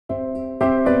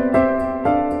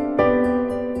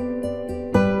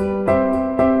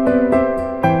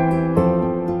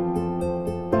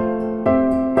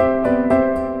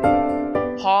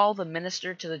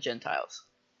minister to the Gentiles.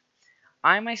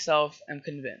 I myself am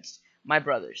convinced, my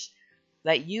brothers,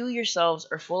 that you yourselves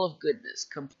are full of goodness,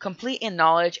 complete in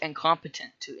knowledge and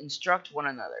competent to instruct one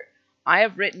another. I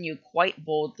have written you quite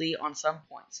boldly on some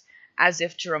points, as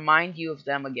if to remind you of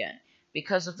them again,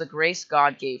 because of the grace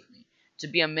God gave me, to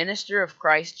be a minister of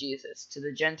Christ Jesus to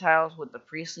the Gentiles with the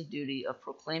priestly duty of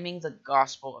proclaiming the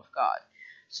gospel of God,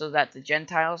 so that the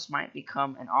Gentiles might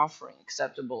become an offering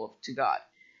acceptable to God,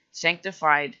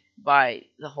 sanctified by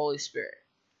the Holy Spirit.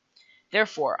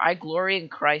 Therefore, I glory in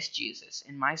Christ Jesus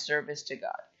in my service to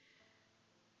God.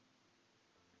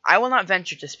 I will not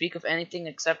venture to speak of anything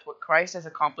except what Christ has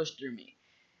accomplished through me,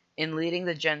 in leading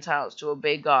the Gentiles to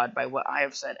obey God by what I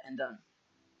have said and done.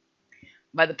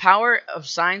 By the power of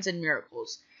signs and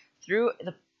miracles, through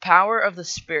the power of the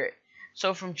Spirit,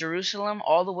 so from Jerusalem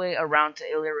all the way around to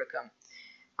Illyricum,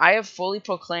 I have fully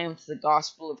proclaimed the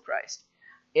gospel of Christ.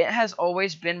 It has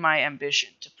always been my ambition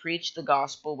to preach the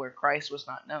gospel where Christ was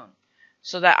not known,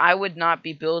 so that I would not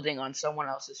be building on someone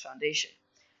else's foundation.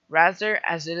 Rather,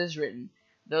 as it is written,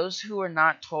 those who are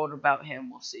not told about him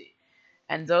will see,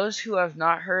 and those who have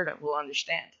not heard will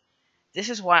understand. This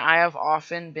is why I have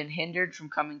often been hindered from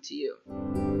coming to you.